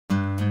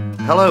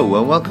Hello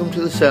and welcome to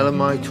the sale of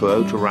my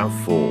Toyota Rav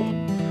 4.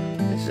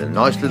 This is a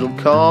nice little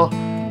car,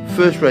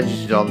 first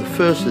registered on the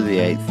 1st of the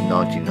 8th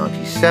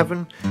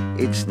 1997.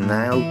 It's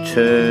now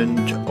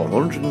turned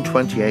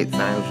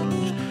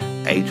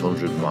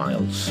 128,800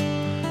 miles.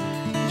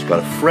 It's got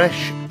a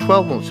fresh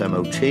 12 months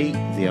MOT.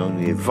 The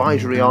only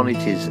advisory on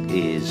it is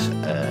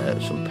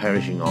some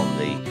perishing on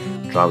the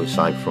driver's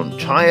side front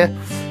tyre.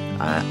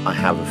 I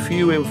have a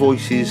few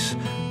invoices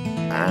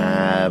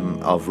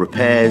of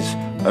repairs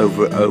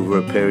over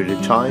a period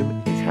of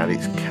time. It had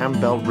its cam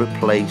belt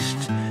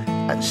replaced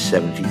at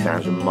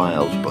 70,000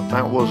 miles, but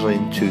that was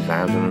in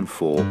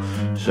 2004,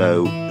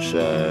 so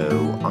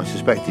I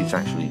suspect it's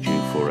actually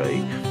due for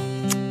a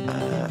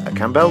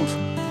cam belt.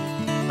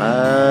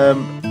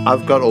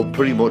 I've got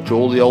pretty much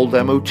all the old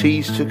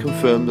MOTs to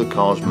confirm the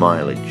car's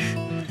mileage.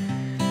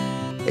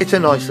 It's a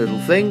nice little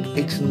thing.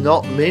 It's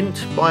not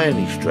mint by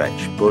any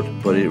stretch, but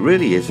it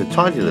really is a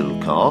tidy little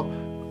car.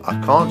 I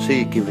can't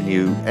see it giving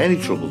you any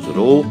troubles at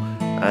all.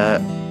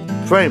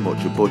 Very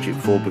much a budget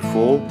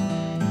 4x4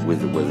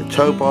 with a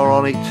tow bar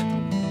on it.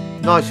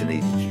 Nice and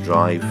easy to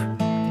drive.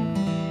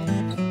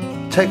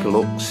 Take a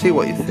look, see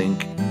what you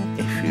think.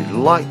 If you'd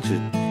like to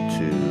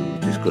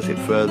discuss it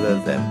further,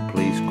 then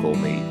please call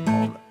me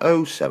on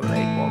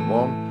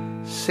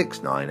 07811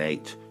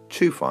 698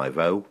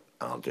 250 and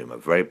I'll do my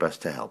very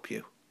best to help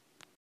you.